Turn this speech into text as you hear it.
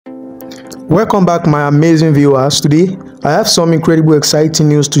Welcome back, my amazing viewers. Today I have some incredible exciting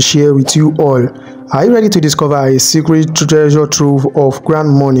news to share with you all. Are you ready to discover a secret treasure trove of grand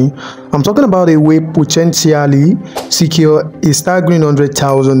money? I'm talking about a way potentially secure a staggering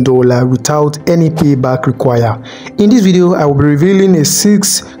 $100,000 without any payback required. In this video, I will be revealing a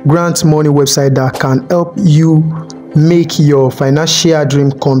 6 grand money website that can help you make your financial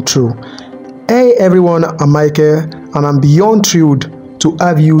dream come true. Hey everyone, I'm Michael and I'm beyond thrilled to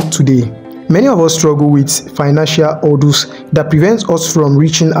have you today. Many of us struggle with financial hurdles that prevent us from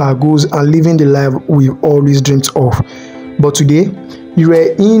reaching our goals and living the life we've always dreamed of. But today, you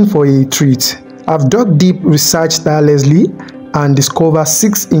are in for a treat. I've dug deep, researched tirelessly, and discovered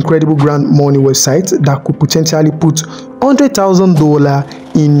 6 incredible grand money websites that could potentially put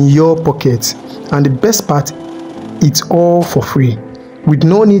 $100,000 in your pocket. And the best part, it's all for free, with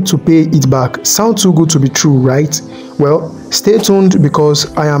no need to pay it back. Sound too good to be true, right? Well, stay tuned because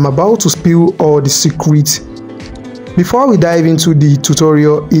I am about to spill all the secrets. Before we dive into the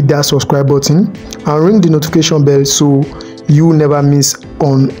tutorial, hit that subscribe button and ring the notification bell so you never miss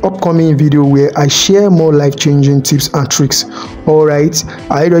on upcoming video where I share more life-changing tips and tricks. Alright,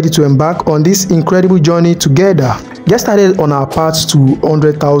 are you ready to embark on this incredible journey together? Get started on our path to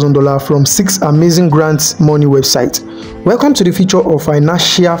 $100,000 from 6 amazing grant money websites. Welcome to the future of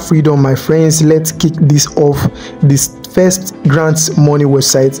financial freedom, my friends. Let's kick this off. This first grant money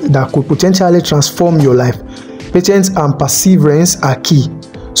website that could potentially transform your life. Patience and perseverance are key.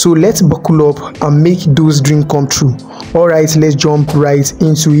 So let's buckle up and make those dreams come true. Alright, let's jump right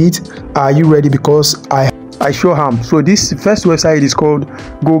into it. Are you ready? Because I sure am. So this first website is called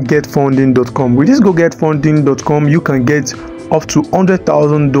gogetfunding.com. With this gogetfunding.com, you can get up to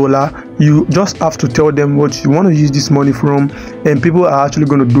 $100,000. You just have to tell them what you want to use this money from, and people are actually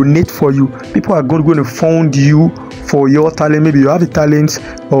going to donate for you. People are going to fund you for your talent. Maybe you have a talent,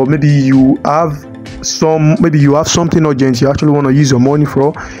 or maybe you have something urgent you actually want to use your money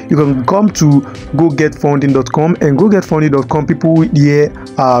for. You can come to gogetfunding.com, and gogetfunding.com people here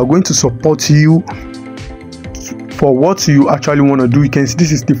are going to support you for what you actually want to do. You can see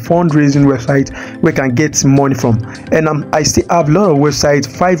this is the fundraising website where you can get money from, and I still have a lot of websites,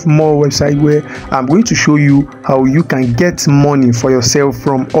 5 more websites where I'm going to show you how you can get money for yourself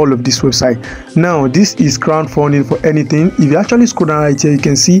from all of this website. Now this is crowdfunding for anything. If you actually scroll down right here, you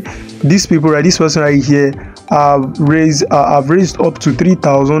can see these people, right? This person right here I've raised up to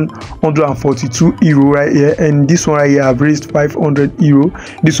 3,142 euro right here, and this one right here I've raised 500 euro.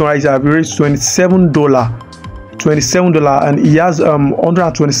 This one right here I've raised $27, and he has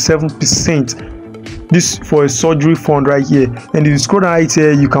 127%. This for a surgery fund right here. And if you scroll down right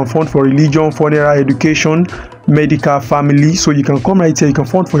here, you can fund for religion, funeral, education, medical, family. So you can come right here, you can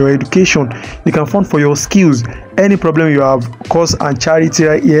fund for your education, you can fund for your skills, any problem you have, cause and charity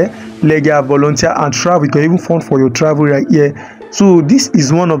right here, legal, volunteer, and travel. You can even fund for your travel right here. So this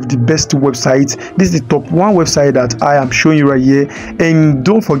is one of the best websites. This is the top 1 website that I am showing you right here. And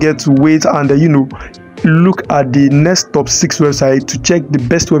don't forget to wait and look at the next top 6 websites to check the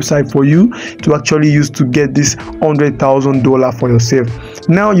best website for you to actually use to get this $100,000 for yourself.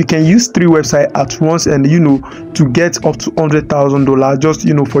 Now you can use 3 websites at once, and to get up to $100,000 just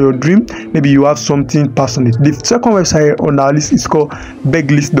for your dream. Maybe you have something passionate. The second website on our list is called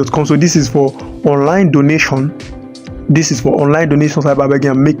beglist.com. So this is for online donation. This is for online donations, begging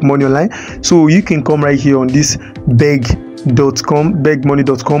and make money online. So you can come right here on this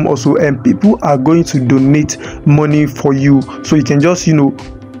begmoney.com also, and people are going to donate money for you. So you can just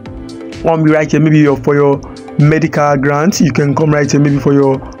right here, maybe for your medical grant, you can come right here, maybe for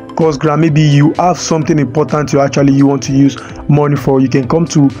your course grant, maybe you have something important you want to use money for. You can come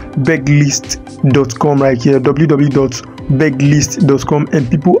to beglist.com right here, www.beglist.com, and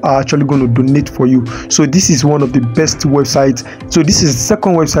people are actually going to donate for you. So this is one of the best websites. So this is the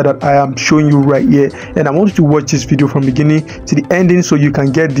second website that I am showing you right here, and I want you to watch this video from beginning to the ending so you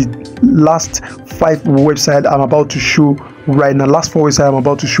can get the last 5 websites I'm about to show right now. Last 4 websites I'm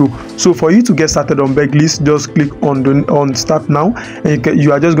about to show. So for you to get started on Beglist, just click on start now, and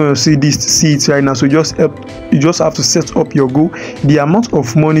you are just going to see it right now. So you just have to set up your goal, the amount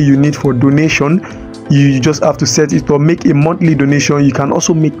of money you need for donation. You just have to set it or make a monthly donation. You can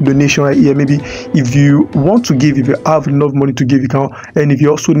also make donation right here. Maybe if you want to give, if you have enough money to give, you can. And if you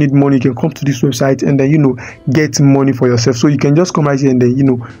also need money, you can come to this website and then get money for yourself. So you can just come right here and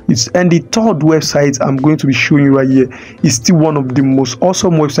then it's. And the third website I'm going to be showing you right here is still one of the most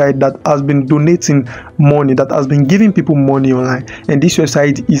awesome website that has been donating money, that has been giving people money online. And this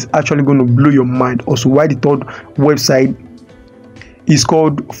website is actually going to blow your mind also. Why the third website is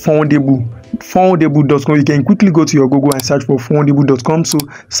called Fundable. fundable.com. You can quickly go to your Google and search for fundable.com. So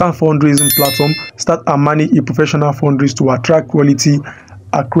start fundraising platform, start and manage a professional fundraise to attract quality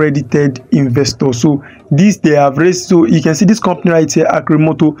accredited investors. So this they have raised, so you can see this company right here,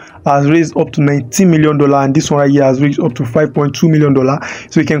 Akrimoto, has raised up to $19 million, and this one right here has raised up to $5.2 million.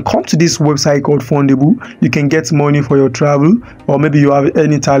 So you can come to this website called Fundable. You can get money for your travel, or maybe you have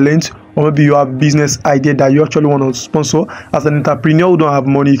any talent, or maybe you have business idea that you actually want to sponsor. As an entrepreneur who don't have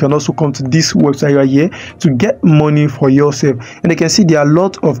money, you can also come to this website right here to get money for yourself. And you can see there are a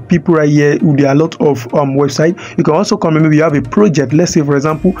lot of people right here. There are a lot of website. You can also come, maybe you have a project. Let's say for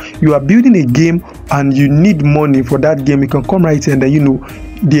example you are building a game and you need money for that game. You can come right here and then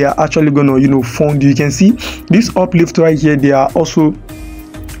they are actually gonna fund you. You can see this uplift right here, they are also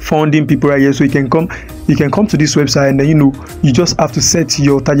funding people right here. So you can come to this website and then you just have to set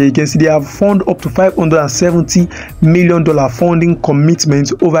your target. You can see they have fund up to $570 million funding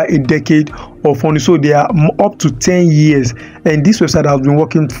commitments over a decade of funding. So they are up to 10 years, and this website has been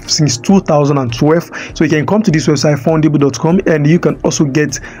working since 2012. So you can come to this website fundable.com and you can also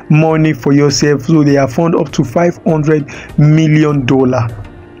get money for yourself. So they have fund up to $500 million.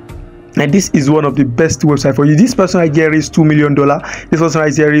 And this is one of the best websites for you. This person right here is $2 million. This person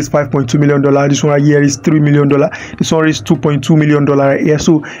right here is $5.2 million. This one right here is $3 million. This one is $2.2 million right here.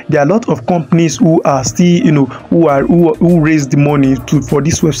 So there are a lot of companies who are still, who raise the money for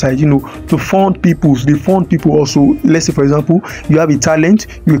this website, to fund people. They fund people also. Let's say for example, you have a talent,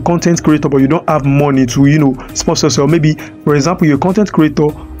 you're a content creator, but you don't have money to, sponsor yourself. Maybe for example, you're a content creator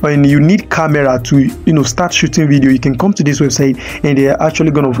and you need camera to start shooting video. You can come to this website and they are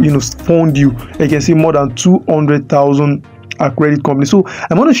actually gonna fund you. You can see more than 200,000 accredited companies. So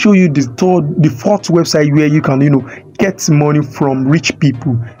I'm going to show you the fourth website where you can get money from rich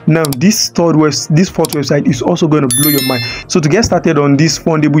people. Now this fourth website is also going to blow your mind. So to get started on this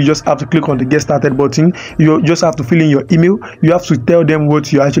Fundable, you just have to click on the get started button. You just have to fill in your email. You have to tell them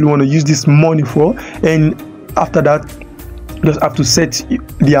what you actually want to use this money for, and after that just have to set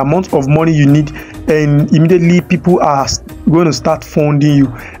the amount of money you need, and immediately people are going to start funding you.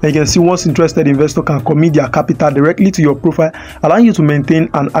 And you can see once interested investor can commit their capital directly to your profile, allowing you to maintain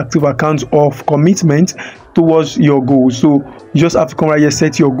an active account of commitment towards your goals. So you just have to come right here,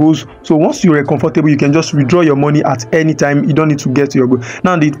 set your goals. So once you are comfortable, you can just withdraw your money at any time. You don't need to get to your goal.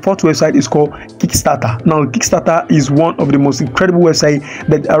 Now the fourth website is called Kickstarter. Now Kickstarter is one of the most incredible websites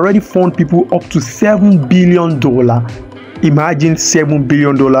that already fund people up to $7 billion. Imagine $7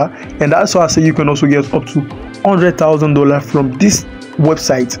 billion, and that's why I say you can also get up to $100,000 from this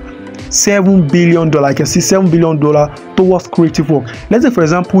website. $7 billion. I can see $7 billion towards creative work. Let's say for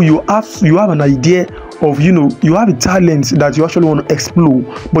example you have an idea of you have a talent that you actually want to explore,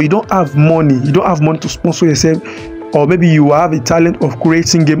 but you don't have money. You don't have money to sponsor yourself. Or maybe you have a talent of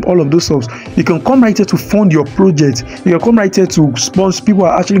creating game, all of those stuff. You can come right here to fund your project. You can come right here to sponsor. People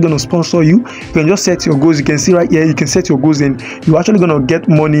are actually going to sponsor you. You can just set your goals. You can see right here, you can set your goals and you're actually going to get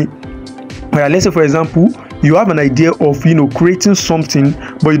money. Let's say for example, you have an idea of creating something,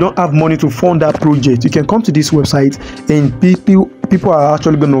 but you don't have money to fund that project. You can come to this website and people are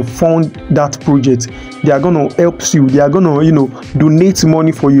actually going to fund that project. They are going to help you. They are going to donate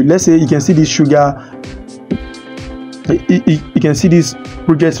money for you. Let's say you can see this sugar. You can see this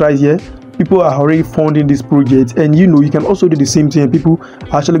project right here. People are already funding this project, and you can also do the same thing. People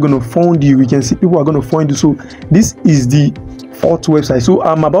are actually going to fund you. You can see people are going to fund you. So this is the fourth website. So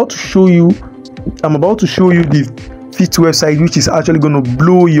I'm about to show you the fifth website, which is actually going to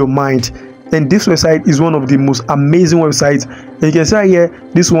blow your mind. And this website is one of the most amazing websites. And you can see right here,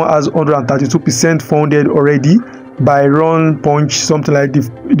 this one has 132% funded already by Run Punch, something like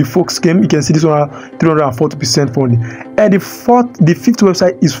the Fox game. You can see this one 340% funding. And the fifth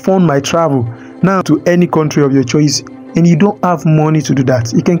website is Fund My Travel. Now to any country of your choice, and you don't have money to do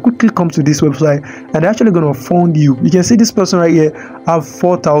that, you can quickly come to this website and they're actually going to fund you. You can see this person right here have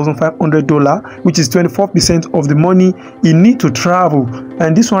 $4,500, which is 24% of the money you need to travel.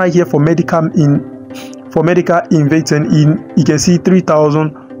 And this one right here for medical invasion you can see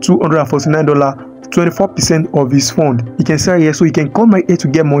 $3,249, 24% of his fund. You can see right here. So you can come right here to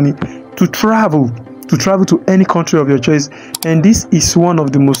get money to travel to any country of your choice. And this is one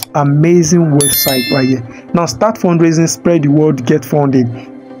of the most amazing websites right here. Now start fundraising, spread the word, get funded.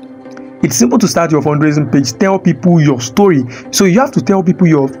 It's simple to start your fundraising page. Tell people your story. So you have to tell people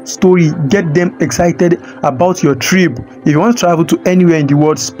your story, get them excited about your trip. If you want to travel to anywhere in the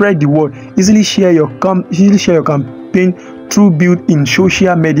world, spread the word. Easily share your campaign through built-in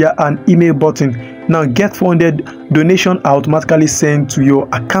social media and email button. Now get funded, donation automatically sent to your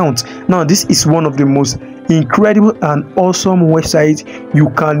account. Now this is one of the most incredible and awesome website you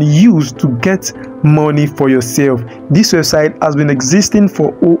can use to get money for yourself. This website has been existing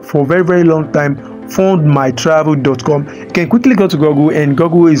for a very long time. Fundmytravel.com. You can quickly go to Google, and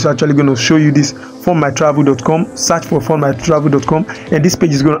Google is actually going to show you this fundmytravel.com. Search for fundmytravel.com, and this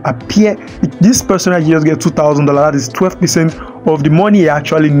page is going to appear. This person right here just get $2,000. That is 12% of the money you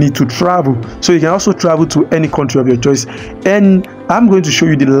actually need to travel. So you can also travel to any country of your choice. And I'm going to show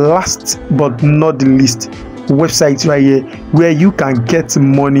you the last but not the least website right here where you can get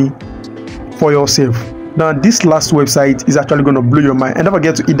money for yourself. Now this last website is actually going to blow your mind, and don't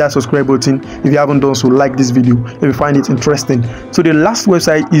forget to hit that subscribe button if you haven't done so. Like this video if you find it interesting. So the last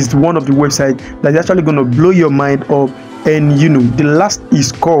website is one of the websites that's actually going to blow your mind up, and the last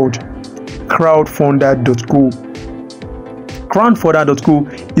is called crowdfunder.co. crowdfunder.co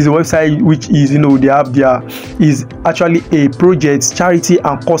is a website which is is actually a project, charity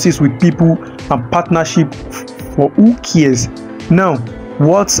and courses with people and partnership for who cares. Now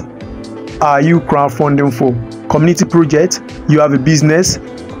what are you crowdfunding for? Community project, you have a business,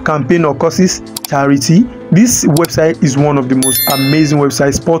 campaign or courses, charity. This website is one of the most amazing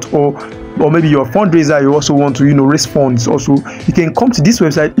websites. Sport or maybe your fundraiser, you also want to raise funds. Also you can come to this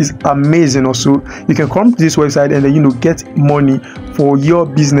website. Is amazing. Also you can come to this website and then get money for your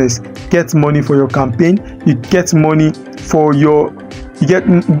business, get money for your campaign, you get money for your you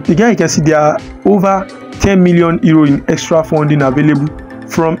can see there are over 10 million euro in extra funding available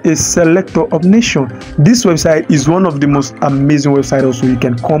from a selector of nation. This website is one of the most amazing websites. Also you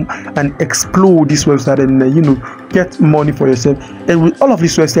can come and explore this website and get money for yourself. And with all of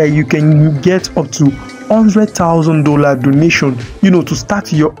this website you can get up to $100,000 donation to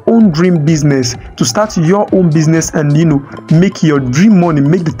start your own dream business, to start your own business and make your dream money,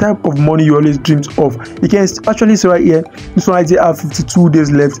 make the type of money you always dreamed of. You can actually see right here, this one right here have 52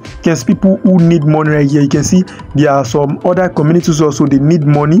 days left. You can see people who need money right here. You can see there are some other communities also, they need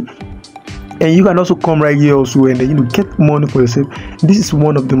money, and you can also come right here also and get money for yourself. This is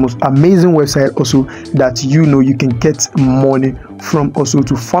one of the most amazing websites also that you can get money from, also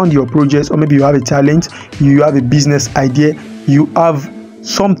to fund your projects, or maybe you have a talent, you have a business idea, you have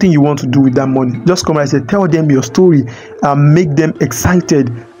something you want to do with that money. Just come and say, tell them your story and make them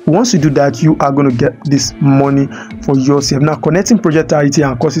excited. Once you do that, you are going to get this money for yourself. Now connecting project, charity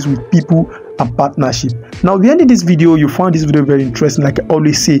and courses with people and partnership. Now at the end of this video, you found this video very interesting. Like I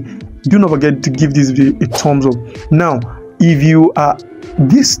always say, do not forget to give this video a thumbs up. Now if you are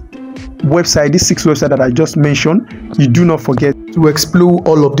this website, this 6 websites that I just mentioned, you do not forget to explore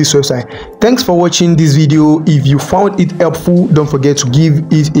all of this website. Thanks for watching this video. If you found it helpful, don't forget to give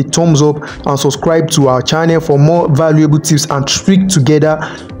it a thumbs up and subscribe to our channel for more valuable tips and tricks. Together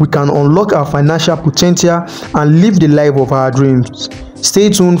we can unlock our financial potential and live the life of our dreams.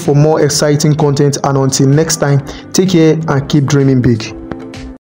 Stay tuned for more exciting content, and until next time, take care and keep dreaming big.